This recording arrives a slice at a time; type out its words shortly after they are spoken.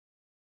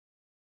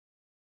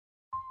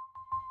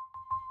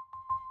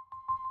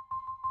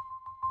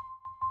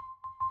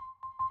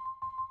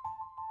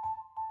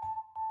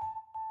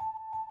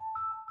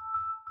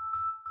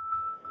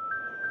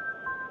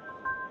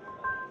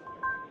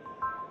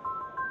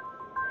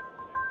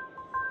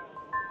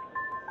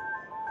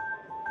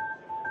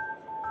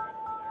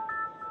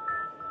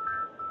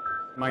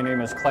My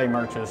name is Clay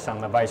Murchis. I'm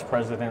the Vice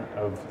President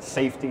of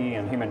Safety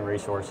and Human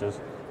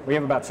Resources. We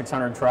have about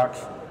 600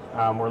 trucks.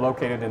 We're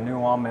located in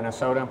New Ulm,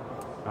 Minnesota.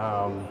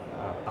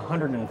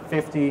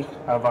 150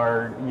 of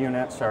our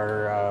units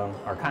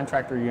are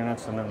contractor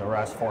units, and then the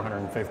rest,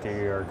 450,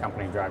 are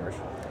company drivers.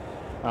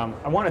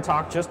 I want to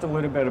talk just a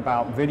little bit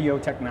about video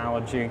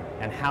technology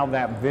and how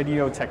that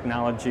video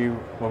technology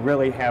will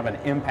really have an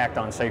impact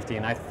on safety.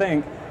 And I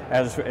think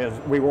as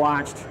we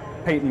watched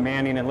Peyton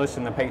Manning and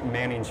listened to Peyton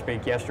Manning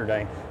speak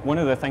yesterday, one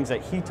of the things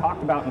that he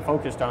talked about and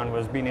focused on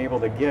was being able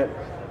to get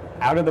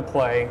out of the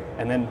play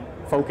and then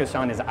focus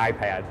on his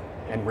iPad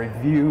and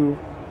review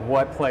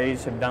what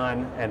plays have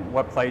done and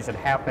what plays had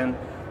happened.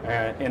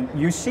 And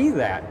you see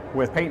that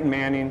with Peyton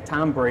Manning,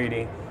 Tom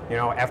Brady, you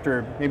know,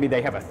 after maybe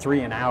they have a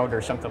 3 and out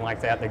or something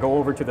like that, they go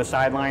over to the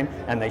sideline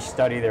and they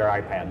study their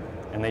iPad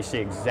and they see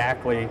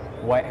exactly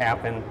what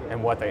happened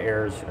and what the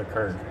errors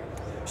occurred.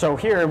 So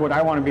here, what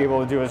I want to be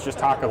able to do is just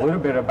talk a little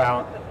bit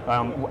about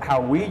how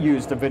we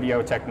use the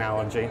video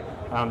technology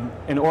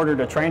in order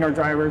to train our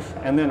drivers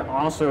and then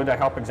also to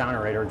help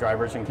exonerate our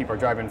drivers and keep our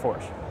driving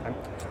force. Okay?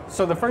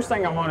 So the first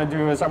thing I want to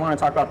do is I want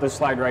to talk about this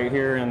slide right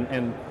here,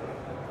 and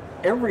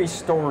every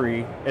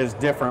story is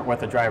different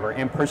with the driver,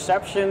 and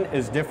perception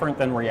is different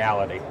than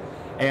reality.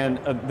 And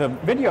the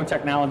video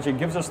technology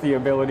gives us the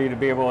ability to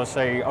be able to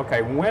say,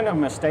 okay, when a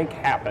mistake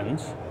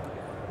happens,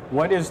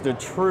 what is the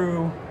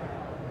true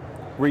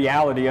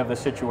reality of the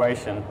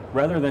situation,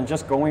 rather than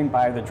just going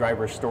by the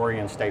driver's story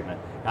and statement.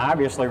 Now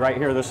obviously right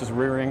here, this is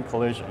rear-end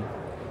collision.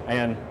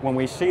 And when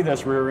we see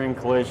this rear-end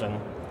collision,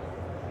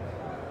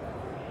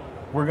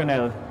 we're going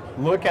to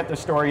look at the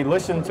story,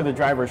 listen to the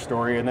driver's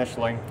story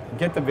initially,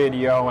 get the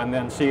video, and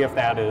then see if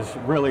that is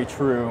really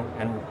true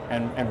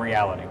and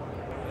reality.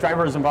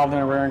 Driver is involved in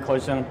a rear-end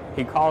collision.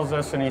 He calls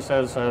us and he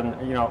says,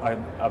 you know,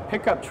 a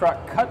pickup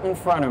truck cut in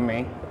front of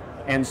me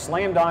and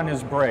slammed on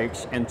his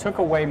brakes and took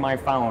away my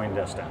following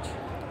distance.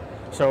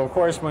 So of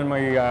course, when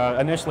we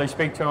initially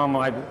speak to him,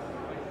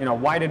 you know,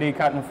 why did he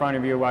cut in front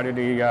of you? Why did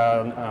he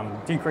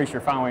decrease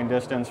your following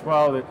distance?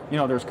 Well, you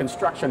know, there's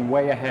construction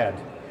way ahead.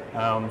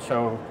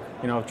 So,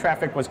 you know,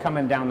 traffic was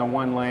coming down the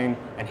one lane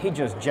and he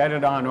just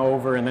jetted on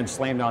over and then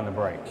slammed on the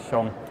brakes.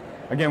 So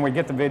again, we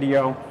get the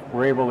video,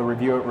 we're able to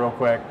review it real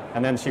quick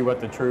and then see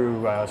what the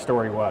true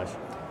story was.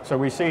 So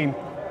we see,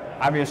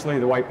 obviously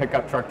the white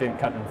pickup truck didn't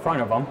cut in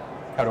front of him,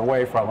 cut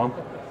away from him,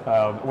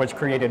 which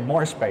created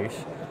more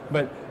space.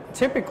 But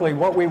typically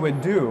what we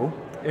would do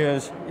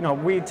is, you know,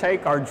 we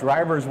take our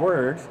driver's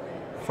words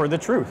for the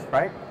truth,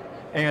 right?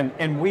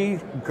 And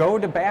we go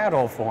to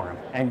battle for him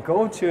and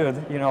go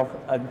to, you know,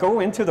 go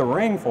into the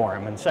ring for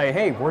him and say,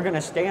 hey, we're going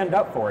to stand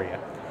up for you.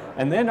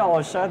 And then all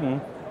of a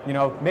sudden, you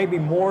know, maybe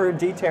more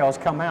details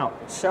come out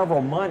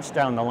several months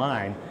down the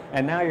line.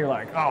 And now you're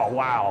like, oh,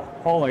 wow,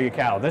 holy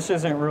cow, this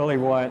isn't really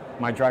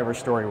what my driver's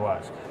story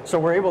was. So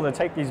we're able to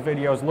take these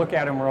videos, look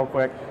at them real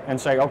quick and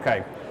say,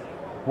 okay,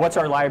 what's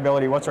our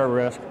liability, what's our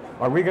risk?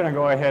 Are we going to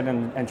go ahead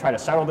and try to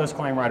settle this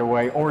claim right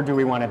away, or do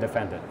we want to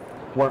defend it?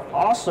 We're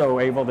also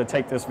able to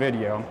take this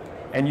video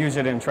and use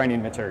it in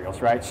training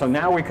materials, right? So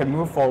now we could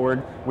move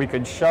forward, we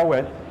could show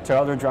it to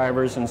other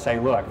drivers and say,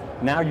 look,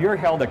 now you're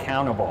held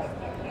accountable.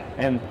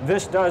 And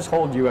this does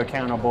hold you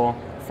accountable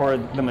for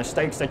the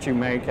mistakes that you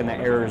make and the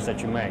errors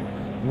that you make.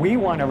 We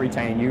want to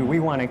retain you, we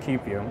want to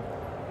keep you.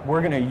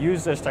 We're going to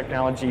use this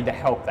technology to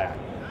help that.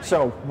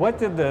 So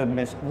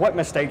what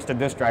mistakes did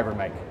this driver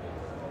make?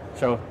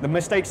 So the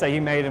mistakes that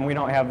he made, and we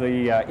don't have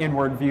the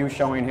inward view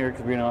showing here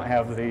because we don't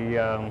have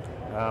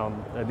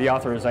the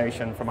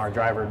authorization from our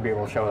driver to be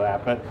able to show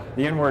that. But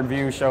the inward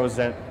view shows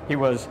that he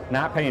was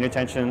not paying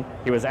attention.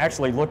 He was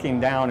actually looking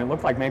down. It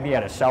looked like maybe he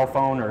had a cell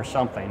phone or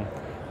something.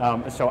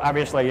 So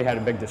obviously he had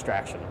a big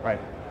distraction,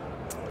 right?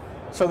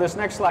 So this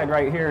next slide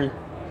right here,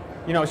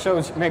 you know,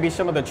 shows maybe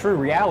some of the true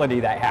reality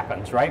that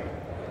happens, right?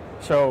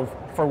 So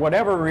for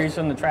whatever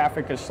reason, the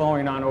traffic is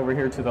slowing on over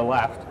here to the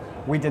left.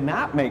 We did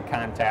not make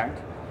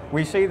contact.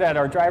 We see that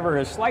our driver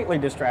is slightly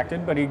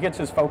distracted, but he gets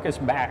his focus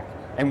back,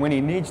 and when he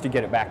needs to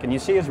get it back, and you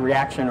see his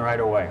reaction right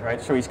away, right?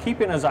 So he's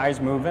keeping his eyes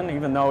moving,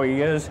 even though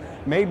he is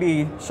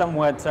maybe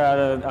somewhat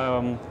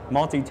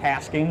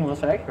multitasking, we'll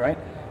say, right?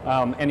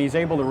 And he's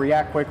able to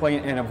react quickly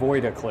and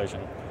avoid a collision.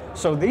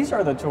 So these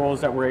are the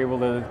tools that we're able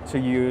to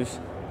use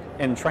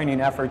in training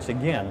efforts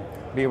again.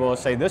 Be able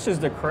to say, this is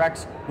the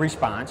correct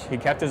response. He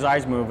kept his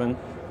eyes moving.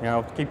 You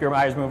know, keep your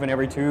eyes moving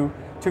every two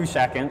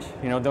seconds.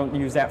 You know, don't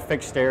use that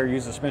fixed stare,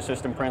 use the Smith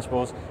system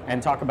principles,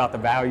 and talk about the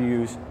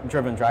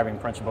values-driven driving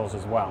principles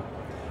as well.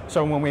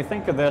 So when we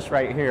think of this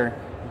right here,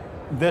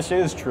 this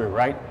is true,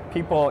 right?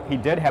 He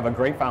did have a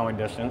great following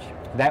distance.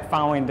 That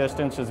following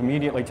distance is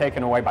immediately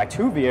taken away by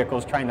 2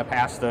 vehicles trying to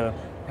pass the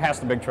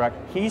big truck.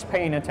 He's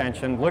paying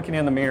attention, looking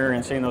in the mirror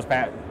and seeing those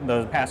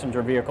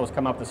passenger vehicles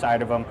come up the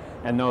side of him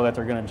and know that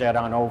they're going to jet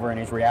on over, and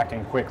he's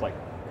reacting quickly.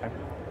 Okay?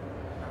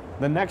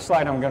 The next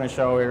slide I'm going to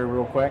show here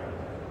real quick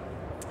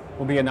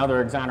will be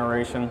another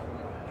exoneration.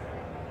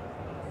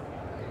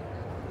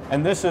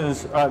 And this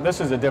is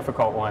a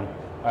difficult one.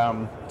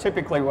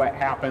 Typically what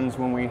happens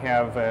when we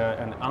have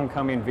an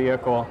oncoming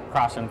vehicle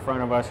cross in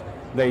front of us,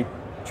 they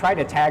try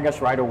to tag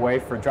us right away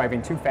for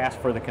driving too fast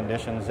for the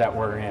conditions that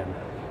we're in.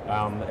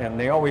 And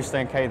they always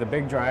think, hey, the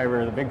big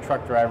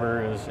truck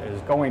driver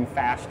is going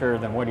faster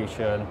than what he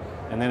should.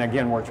 And then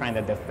again, we're trying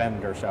to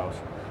defend ourselves.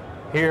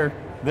 Here,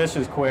 this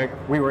is quick.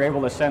 We were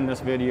able to send this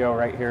video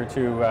right here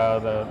to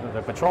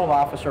the patrol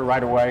officer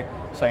right away,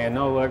 saying,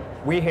 no, look,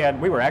 we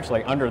were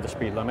actually under the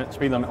speed limit.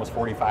 Speed limit was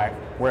 45.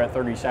 We're at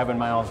 37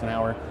 miles an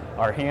hour.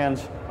 Our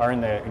hands are in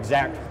the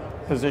exact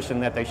position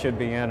that they should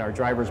be in. Our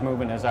driver's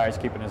moving his eyes,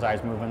 keeping his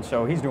eyes moving.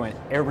 So he's doing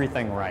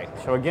everything right.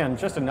 So again,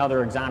 just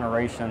another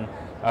exoneration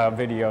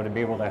video to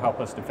be able to help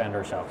us defend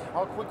ourselves.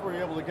 How quick were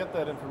you able to get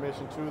that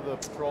information to the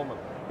patrolman?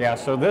 Yeah,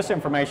 so this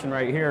information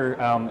right here,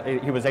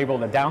 he was able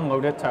to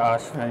download it to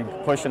us and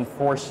push and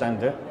force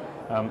send it.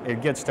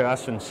 It gets to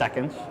us in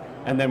seconds,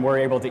 and then we're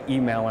able to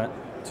email it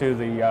to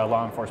the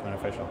law enforcement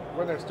official.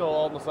 When they're still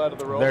all on the side of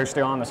the road? They're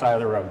still on the side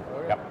of the road.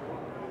 Okay. Yep.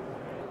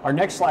 Our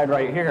next slide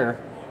right here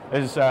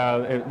is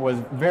it was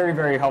very,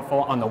 very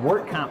helpful on the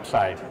work comp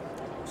side.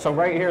 So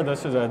right here,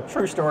 this is a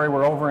true story.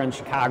 We're over in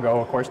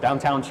Chicago, of course,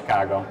 downtown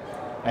Chicago,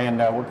 and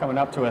we're coming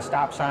up to a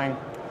stop sign.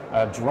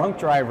 A drunk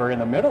driver in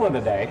the middle of the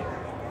day,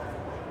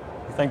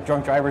 I think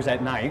drunk drivers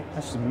at night,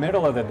 this is the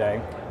middle of the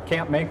day,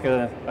 can't make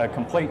a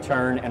complete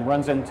turn and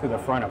runs into the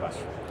front of us.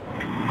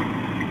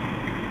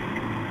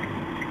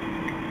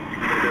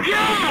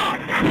 Yeah!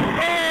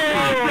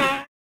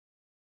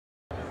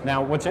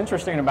 Now, what's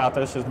interesting about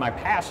this is my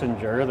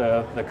passenger,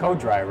 the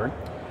co-driver,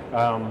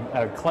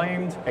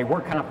 claimed a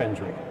work comp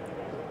injury,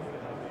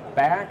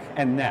 back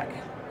and neck.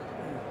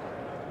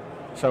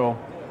 So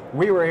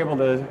we were able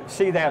to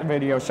see that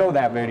video, show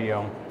that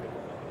video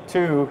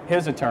to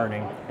his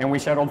attorney, and we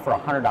settled for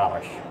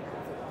 $100.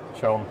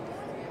 So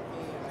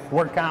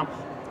work comp,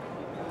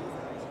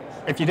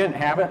 if you didn't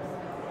have it,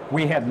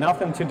 we had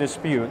nothing to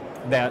dispute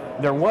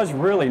that there was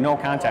really no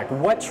contact.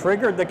 What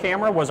triggered the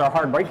camera was our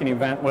hard braking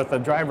event with the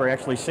driver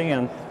actually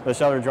seeing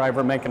this other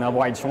driver making a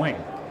wide swing.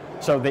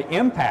 So the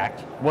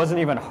impact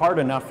wasn't even hard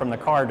enough from the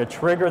car to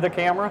trigger the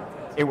camera.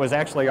 It was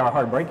actually our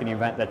hard braking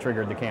event that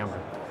triggered the camera.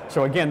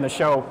 So again, to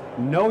show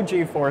no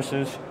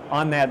G-forces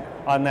on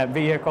that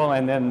vehicle,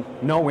 and then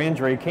no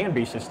injury can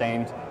be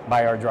sustained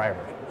by our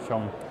driver.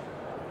 So,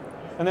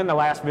 and then the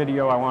last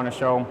video I want to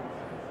show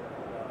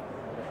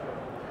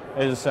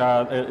is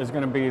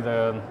going to be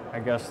I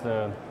guess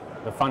the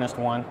funnest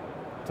one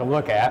to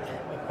look at.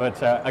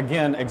 But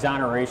again,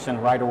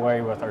 exoneration right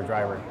away with our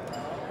driver.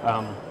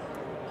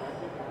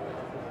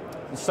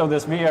 So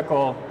this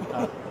vehicle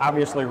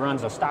obviously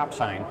runs a stop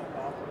sign,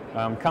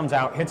 comes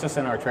out, hits us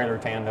in our trailer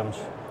tandems,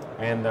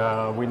 and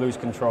we lose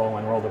control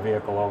and roll the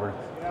vehicle over.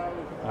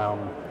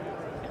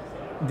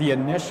 The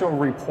initial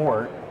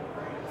report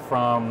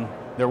from,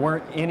 there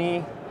weren't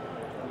any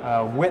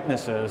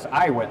eyewitnesses,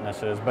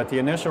 but the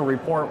initial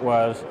report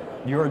was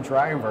your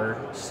driver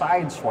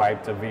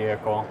sideswiped the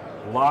vehicle,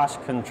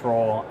 lost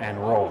control, and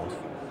rolled.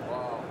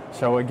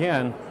 So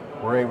again,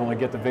 we're able to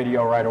get the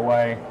video right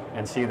away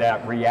and see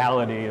that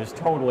reality is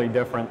totally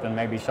different than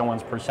maybe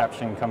someone's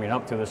perception coming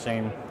up to the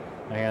scene,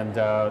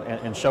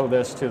 and show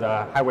this to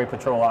the highway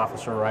patrol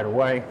officer right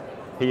away.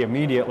 He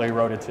immediately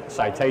wrote a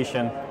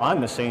citation on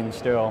the scene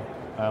still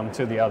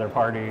to the other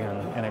party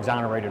and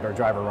exonerated our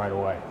driver right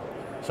away.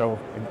 So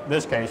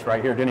this case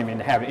right here didn't even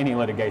have any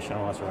litigation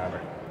whatsoever.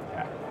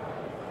 Yeah.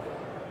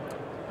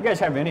 You guys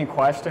have any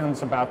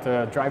questions about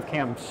the drive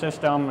cam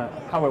system,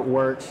 how it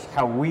works,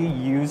 how we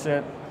use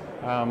it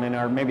in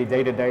our maybe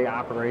day-to-day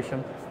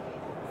operation?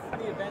 How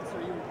many events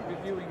are you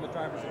reviewing with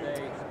drivers a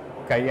day?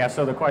 Okay, yeah,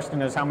 so the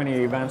question is how many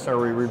events are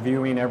we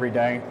reviewing every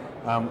day?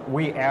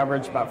 We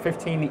average about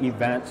 15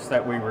 events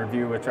that we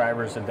review with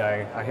drivers a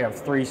day. I have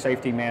 3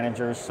 safety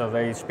managers, so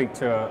they speak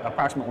to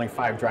approximately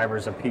 5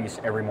 drivers apiece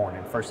every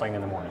morning, first thing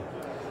in the morning.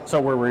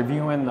 So we're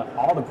reviewing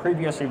all the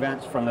previous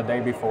events from the day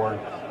before.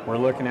 We're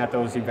looking at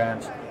those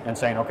events and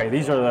saying, okay,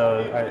 these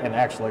are and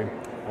actually,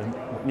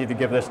 I need to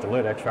give this to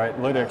Lytx, right?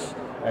 Lytx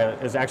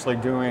is actually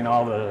doing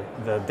all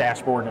the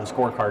dashboard and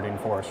scorecarding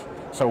for us.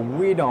 So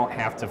we don't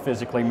have to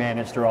physically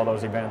manage through all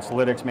those events.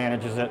 Lytx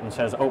manages it and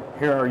says, oh,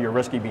 here are your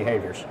risky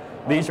behaviors.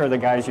 These are the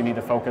guys you need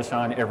to focus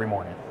on every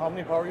morning. How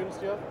many power units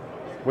do you have?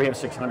 We have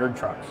 600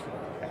 trucks.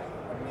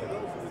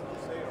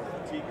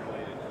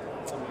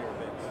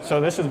 So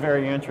this is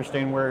very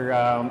interesting. We're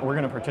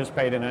going to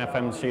participate in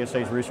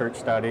FMCSA's research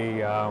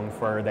study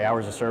for the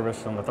hours of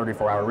service and the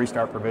 34-hour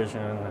restart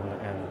provision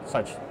and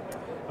such.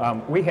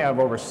 We have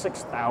over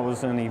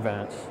 6,000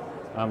 events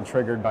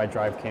triggered by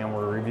DriveCam.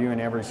 We're reviewing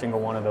every single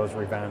one of those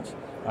events.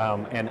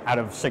 And out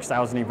of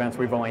 6,000 events,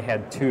 we've only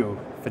had 2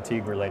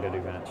 fatigue-related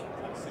events.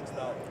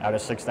 Out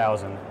of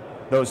 6,000.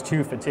 Those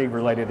 2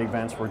 fatigue-related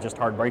events were just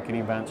hard braking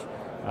events.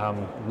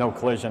 No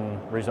collision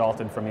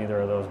resulted from either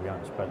of those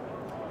events. But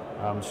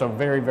so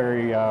very,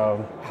 very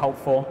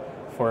helpful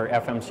for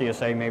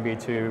FMCSA maybe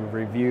to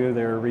review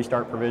their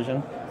restart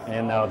provision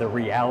and the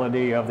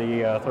reality of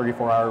the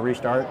 34-hour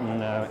restart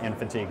and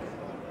fatigue.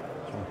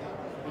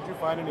 Did you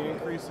find any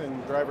increase in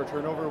driver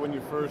turnover when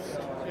you first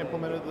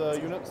implemented the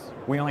units?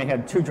 We only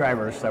had 2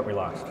 drivers that we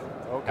lost.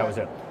 Okay. That was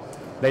it.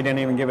 They didn't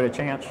even give it a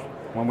chance.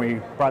 When we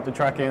brought the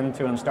truck in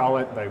to install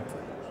it, they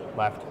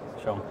left.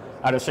 So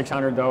out of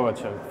 600 though,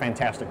 it's a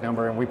fantastic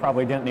number, and we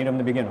probably didn't need them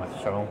to begin with.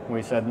 So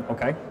we said,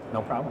 okay,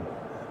 no problem.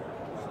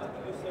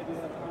 You said you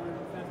have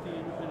 150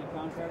 independent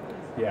contractors?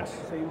 Yes.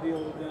 Same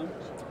deal with them?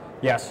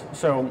 Yes,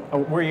 so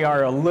we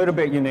are a little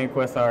bit unique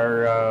with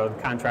our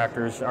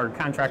contractors. Our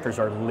contractors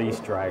are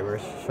lease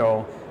drivers.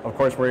 So of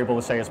course we're able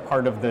to say as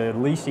part of the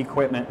lease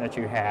equipment that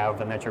you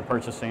have and that you're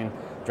purchasing,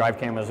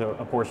 DriveCam is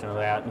a portion of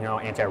that, you know,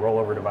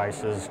 anti-rollover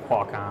devices,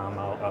 Qualcomm,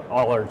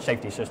 all our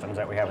safety systems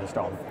that we have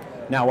installed.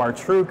 Now our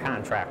true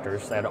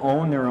contractors that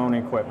own their own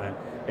equipment,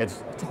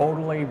 it's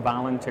totally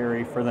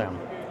voluntary for them.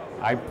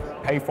 I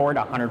pay for it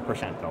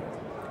 100% though.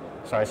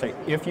 So I say,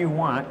 if you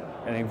want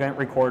an event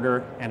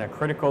recorder and a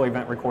critical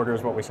event recorder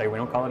is what we say. We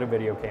don't call it a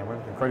video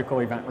camera. A critical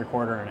event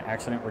recorder and an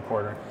accident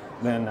recorder.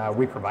 Then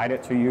we provide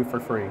it to you for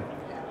free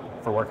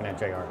for working at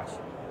JRS.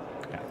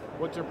 Yeah.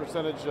 What's your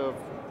percentage of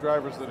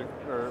drivers that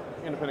are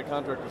independent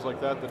contractors like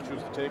that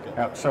choose to take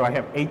it? So I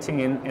have 18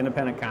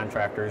 independent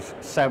contractors.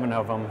 7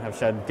 of them have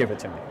said, give it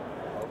to me.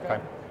 Okay.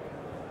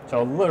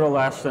 So a little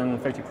less than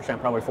 50%,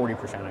 probably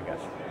 40%, I guess.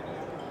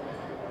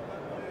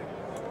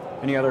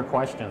 Any other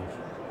questions?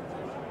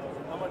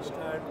 How much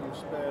time do you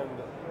spend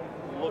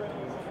looking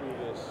through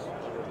this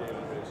on a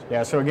daily basis?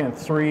 Yeah, so again,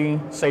 3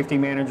 safety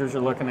managers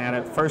are looking at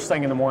it. First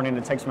thing in the morning,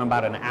 it takes them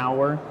about an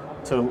hour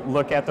to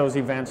look at those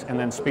events and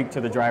then speak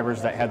to the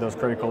drivers that had those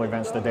critical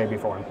events the day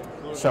before.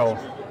 So,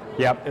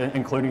 yep,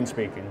 including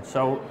speaking.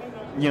 So,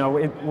 you know,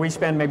 we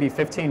spend maybe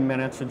 15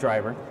 minutes a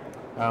driver.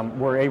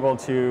 We're able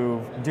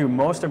to do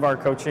most of our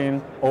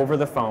coaching over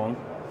the phone.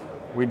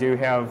 We do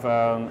have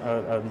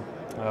a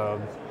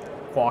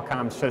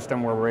Qualcomm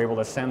system where we're able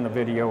to send the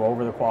video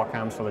over the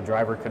Qualcomm so the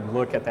driver could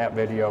look at that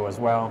video as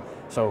well.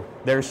 So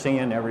they're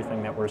seeing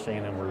everything that we're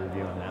seeing and we're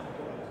reviewing that.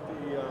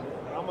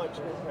 How much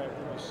impact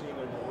have you seen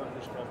on your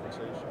workers'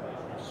 compensation?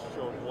 You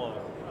showed one.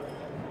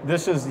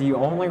 This is the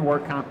only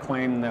work comp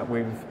claim that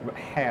we've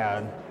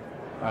had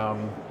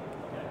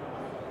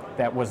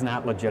that was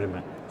not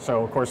legitimate.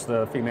 So of course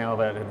the female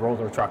that had rolled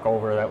her truck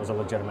over, that was a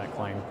legitimate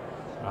claim.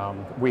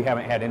 We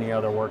haven't had any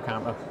other work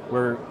comp.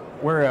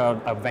 We're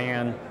a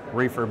van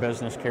reefer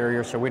business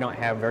carrier, so we don't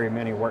have very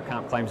many work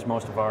comp claims.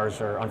 Most of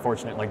ours are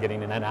unfortunately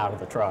getting in and out of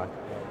the truck.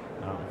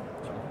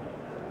 So.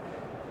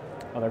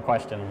 Other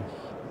questions?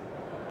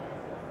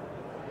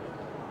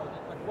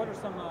 What are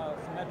some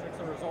metrics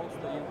or results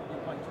that you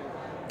point to?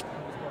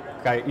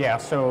 Okay, yeah,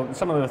 so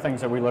some of the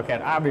things that we look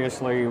at,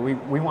 obviously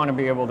we want to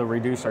be able to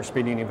reduce our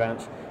speeding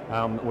events.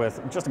 With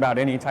just about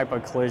any type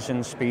of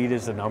collision, speed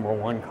is the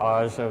 #1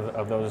 cause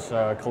of those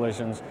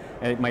collisions.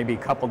 And it may be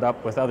coupled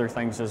up with other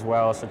things as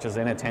well, such as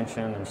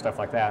inattention and stuff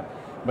like that.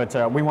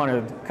 But we want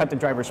to cut the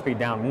driver's speed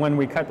down. When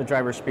we cut the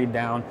driver's speed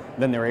down,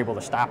 then they're able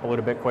to stop a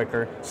little bit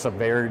quicker,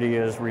 severity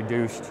is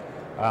reduced,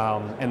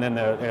 and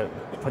then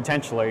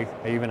potentially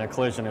even a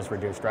collision is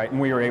reduced, right?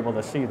 And we were able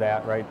to see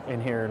that right in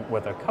here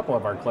with a couple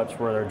of our clips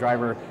where the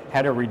driver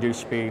had a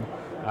reduced speed.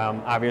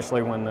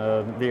 Obviously, when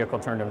the vehicle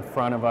turned in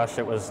front of us,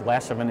 it was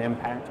less of an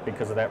impact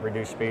because of that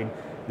reduced speed.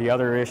 The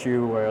other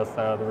issue with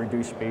the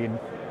reduced speed,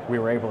 we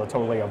were able to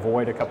totally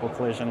avoid a couple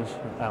collisions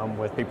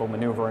with people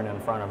maneuvering in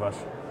front of us.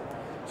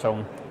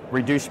 So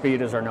reduced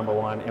speed is our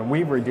 #1, and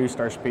we've reduced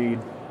our speed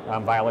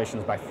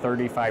violations by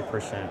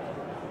 35%.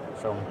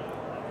 So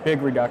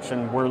big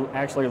reduction. We're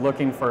actually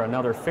looking for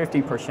another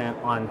 50%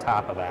 on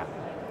top of that.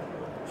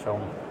 So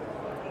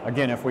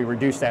again, if we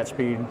reduce that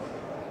speed,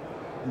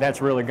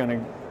 that's really going to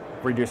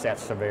reduce that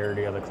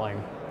severity of the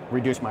claim,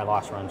 reduce my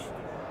loss runs.